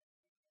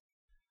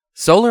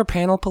Solar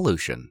panel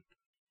pollution.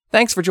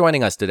 Thanks for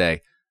joining us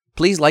today.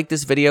 Please like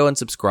this video and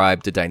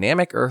subscribe to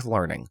Dynamic Earth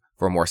Learning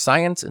for more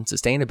science and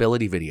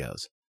sustainability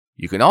videos.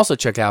 You can also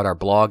check out our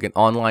blog and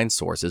online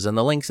sources and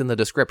the links in the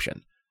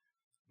description.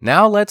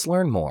 Now let's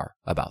learn more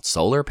about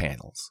solar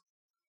panels.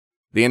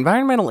 The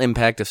environmental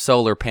impact of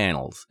solar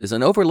panels is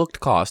an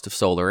overlooked cost of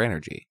solar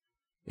energy.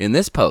 In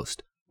this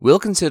post, we'll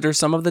consider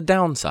some of the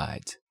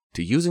downsides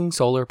to using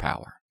solar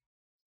power.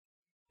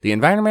 The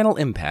environmental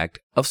impact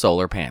of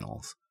solar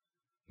panels.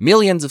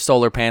 Millions of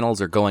solar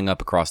panels are going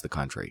up across the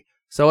country,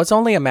 so it's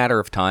only a matter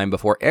of time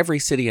before every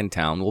city and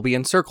town will be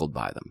encircled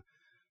by them.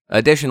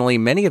 Additionally,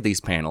 many of these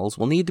panels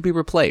will need to be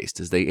replaced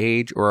as they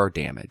age or are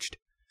damaged.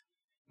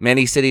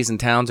 Many cities and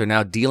towns are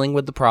now dealing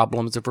with the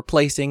problems of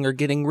replacing or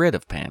getting rid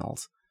of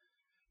panels.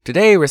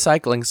 Today,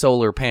 recycling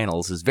solar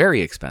panels is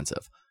very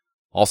expensive.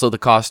 Also, the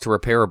cost to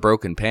repair a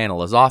broken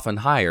panel is often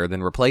higher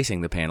than replacing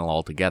the panel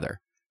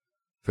altogether.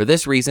 For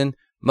this reason,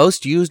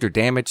 most used or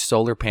damaged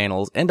solar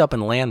panels end up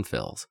in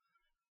landfills.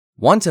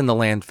 Once in the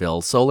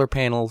landfill, solar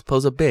panels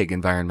pose a big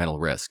environmental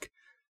risk.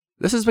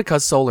 This is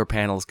because solar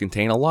panels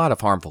contain a lot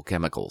of harmful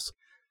chemicals.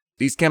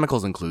 These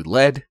chemicals include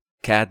lead,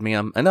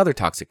 cadmium, and other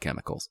toxic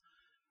chemicals.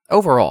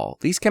 Overall,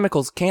 these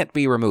chemicals can't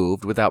be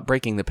removed without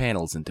breaking the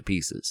panels into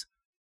pieces.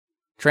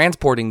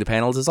 Transporting the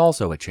panels is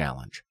also a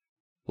challenge.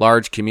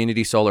 Large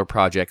community solar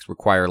projects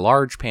require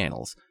large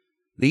panels.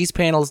 These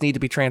panels need to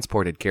be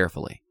transported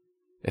carefully.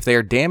 If they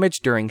are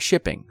damaged during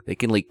shipping, they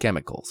can leak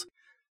chemicals.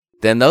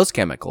 Then those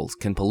chemicals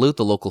can pollute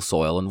the local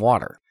soil and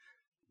water.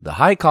 The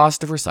high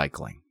cost of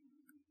recycling.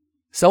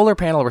 Solar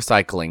panel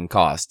recycling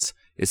costs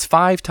is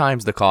 5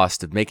 times the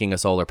cost of making a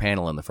solar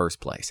panel in the first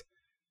place.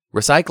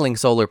 Recycling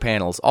solar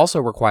panels also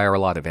require a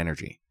lot of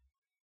energy.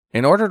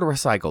 In order to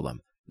recycle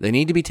them, they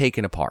need to be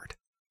taken apart.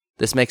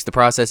 This makes the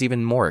process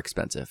even more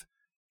expensive.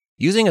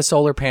 Using a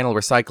solar panel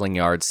recycling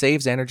yard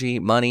saves energy,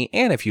 money,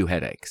 and a few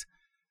headaches.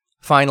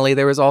 Finally,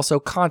 there is also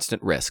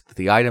constant risk that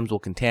the items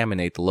will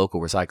contaminate the local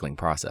recycling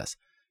process.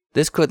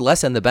 This could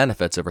lessen the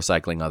benefits of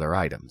recycling other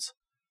items.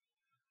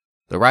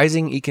 The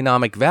rising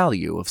economic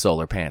value of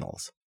solar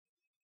panels.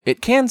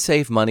 It can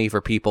save money for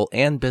people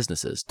and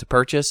businesses to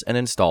purchase and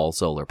install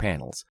solar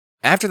panels.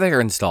 After they are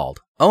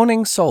installed,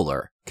 owning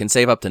solar can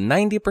save up to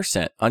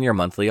 90% on your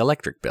monthly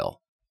electric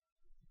bill.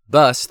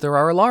 Thus, there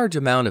are a large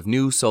amount of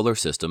new solar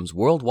systems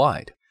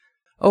worldwide.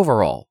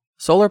 Overall,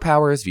 solar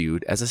power is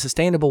viewed as a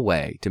sustainable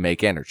way to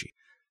make energy.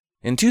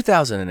 In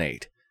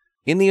 2008,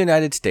 in the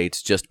United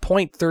States, just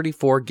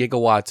 0.34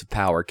 gigawatts of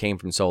power came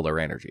from solar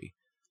energy.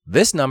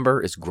 This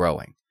number is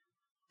growing.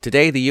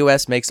 Today, the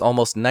U.S. makes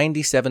almost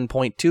 97.2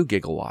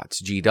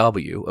 gigawatts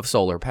GW of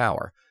solar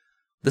power.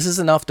 This is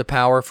enough to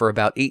power for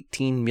about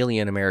 18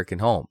 million American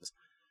homes.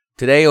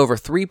 Today, over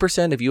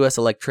 3% of U.S.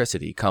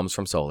 electricity comes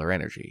from solar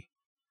energy.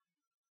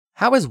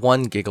 How is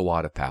 1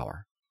 gigawatt of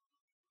power?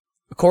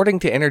 According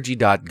to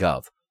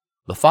Energy.gov,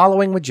 the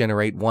following would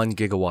generate 1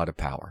 gigawatt of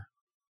power.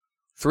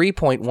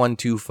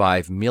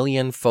 3.125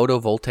 million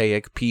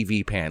photovoltaic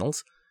PV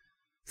panels,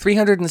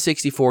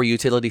 364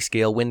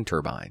 utility-scale wind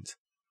turbines,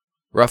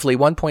 roughly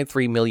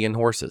 1.3 million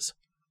horses,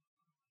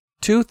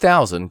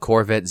 2,000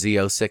 Corvette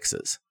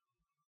Z06s,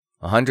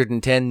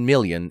 110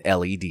 million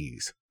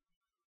LEDs.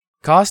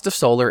 Cost of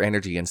solar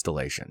energy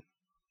installation.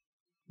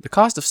 The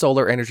cost of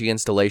solar energy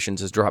installations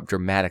has dropped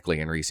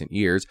dramatically in recent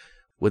years,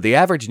 with the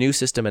average new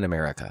system in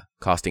America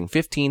costing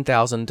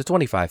 $15,000 to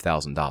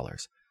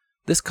 $25,000.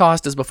 This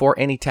cost is before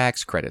any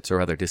tax credits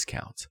or other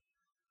discounts.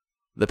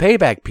 The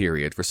payback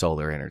period for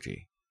solar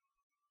energy.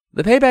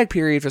 The payback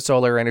period for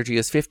solar energy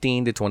is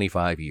 15 to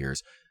 25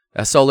 years.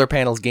 As solar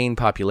panels gain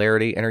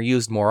popularity and are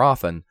used more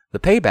often, the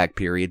payback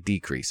period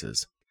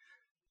decreases.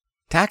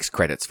 Tax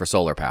credits for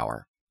solar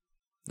power.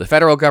 The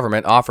federal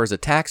government offers a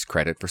tax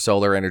credit for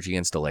solar energy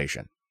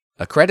installation.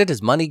 A credit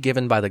is money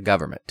given by the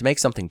government to make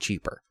something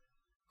cheaper.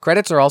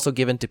 Credits are also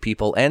given to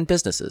people and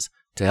businesses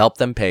to help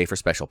them pay for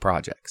special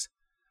projects.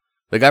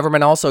 The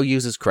government also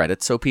uses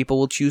credits so people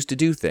will choose to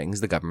do things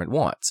the government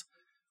wants.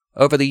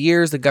 Over the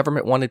years, the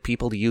government wanted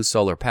people to use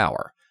solar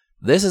power.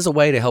 This is a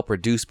way to help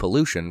reduce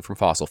pollution from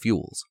fossil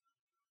fuels.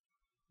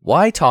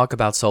 Why talk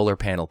about solar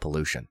panel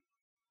pollution?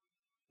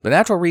 The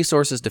Natural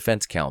Resources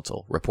Defense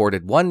Council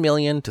reported 1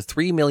 million to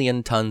 3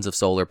 million tons of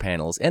solar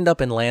panels end up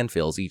in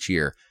landfills each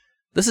year.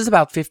 This is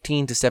about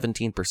 15 to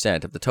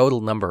 17% of the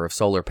total number of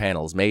solar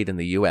panels made in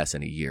the U.S.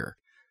 in a year.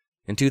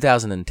 In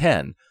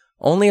 2010,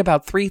 only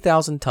about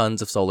 3,000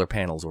 tons of solar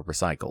panels were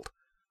recycled.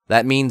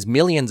 That means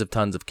millions of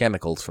tons of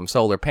chemicals from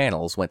solar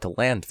panels went to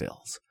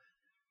landfills.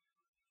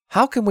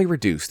 How can we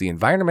reduce the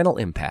environmental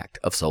impact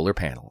of solar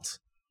panels?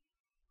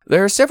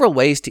 There are several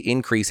ways to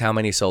increase how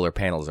many solar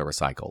panels are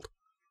recycled.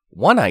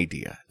 One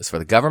idea is for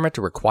the government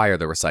to require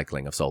the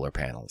recycling of solar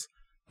panels.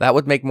 That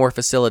would make more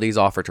facilities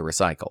offer to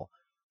recycle.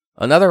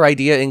 Another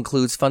idea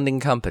includes funding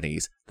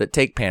companies that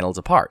take panels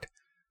apart.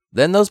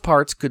 Then those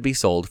parts could be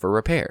sold for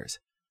repairs.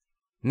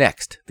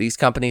 Next, these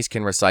companies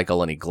can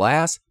recycle any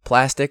glass,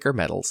 plastic, or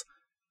metals.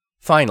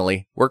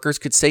 Finally, workers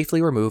could safely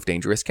remove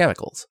dangerous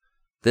chemicals.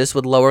 This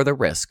would lower the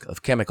risk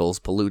of chemicals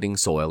polluting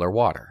soil or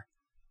water.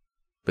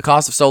 The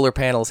cost of solar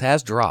panels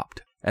has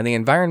dropped, and the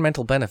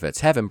environmental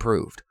benefits have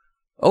improved.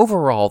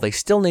 Overall, they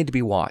still need to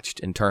be watched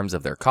in terms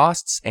of their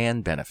costs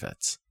and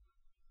benefits.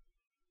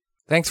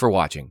 Thanks for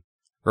watching.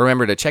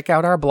 Remember to check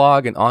out our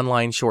blog and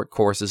online short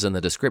courses in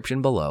the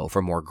description below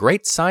for more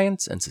great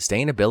science and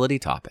sustainability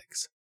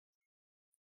topics.